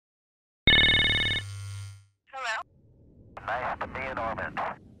Nice to be in orbit.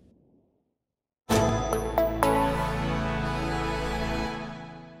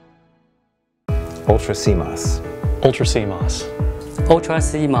 UltraCMOS. UltraCMOS.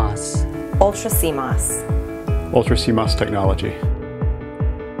 UltraCMOS. UltraCMOS. UltraCMOS Technology.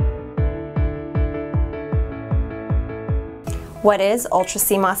 What is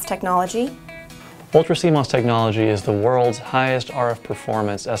UltraCMOS technology? UltraCMOS technology is the world's highest RF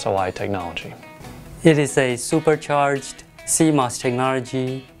performance SOI technology. It is a supercharged CMOS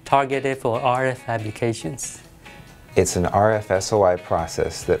technology targeted for RF applications. It's an RF SOI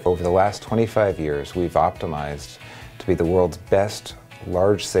process that over the last 25 years we've optimized to be the world's best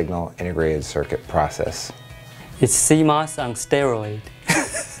large signal integrated circuit process. It's CMOS on steroid.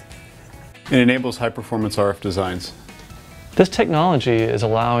 It enables high-performance RF designs. This technology is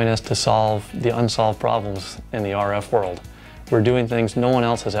allowing us to solve the unsolved problems in the RF world. We're doing things no one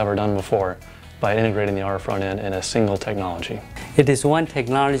else has ever done before by integrating the RF front end in a single technology. It is one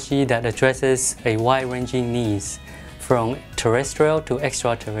technology that addresses a wide-ranging needs from terrestrial to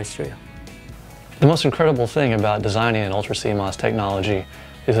extraterrestrial. The most incredible thing about designing an UltraCMOS technology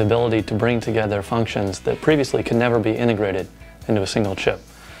is the ability to bring together functions that previously could never be integrated into a single chip.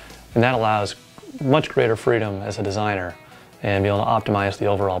 And that allows much greater freedom as a designer and be able to optimize the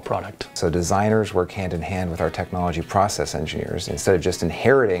overall product. So designers work hand in hand with our technology process engineers. Instead of just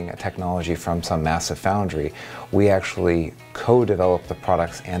inheriting a technology from some massive foundry, we actually co-develop the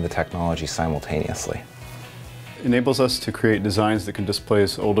products and the technology simultaneously. It enables us to create designs that can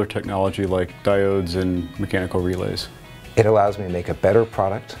displace older technology like diodes and mechanical relays. It allows me to make a better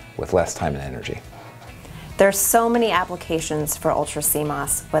product with less time and energy. There's so many applications for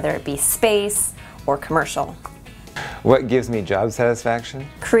UltraCMOS, whether it be space or commercial. What gives me job satisfaction?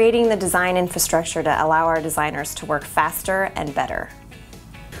 Creating the design infrastructure to allow our designers to work faster and better.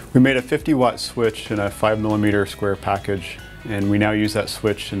 We made a 50-watt switch in a 5mm square package, and we now use that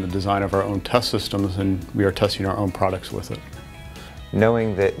switch in the design of our own test systems, and we are testing our own products with it.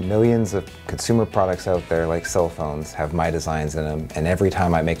 Knowing that millions of consumer products out there like cell phones have my designs in them, and every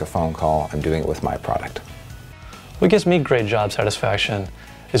time I make a phone call, I'm doing it with my product. What gives me great job satisfaction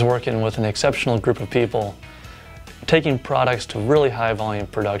is working with an exceptional group of people, taking products to really high volume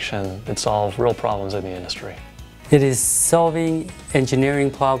production that solve real problems in the industry. It is solving engineering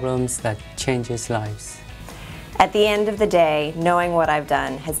problems that changes lives. At the end of the day, knowing what I've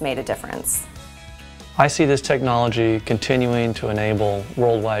done has made a difference. I see this technology continuing to enable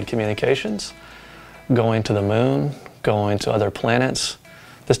worldwide communications, going to the moon, going to other planets.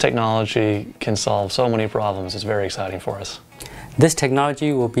 This technology can solve so many problems. It's very exciting for us. This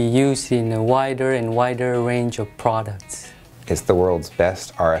technology will be used in a wider and wider range of products. It's the world's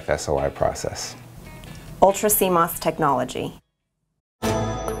best RF SOI process. UltraCMOS technology.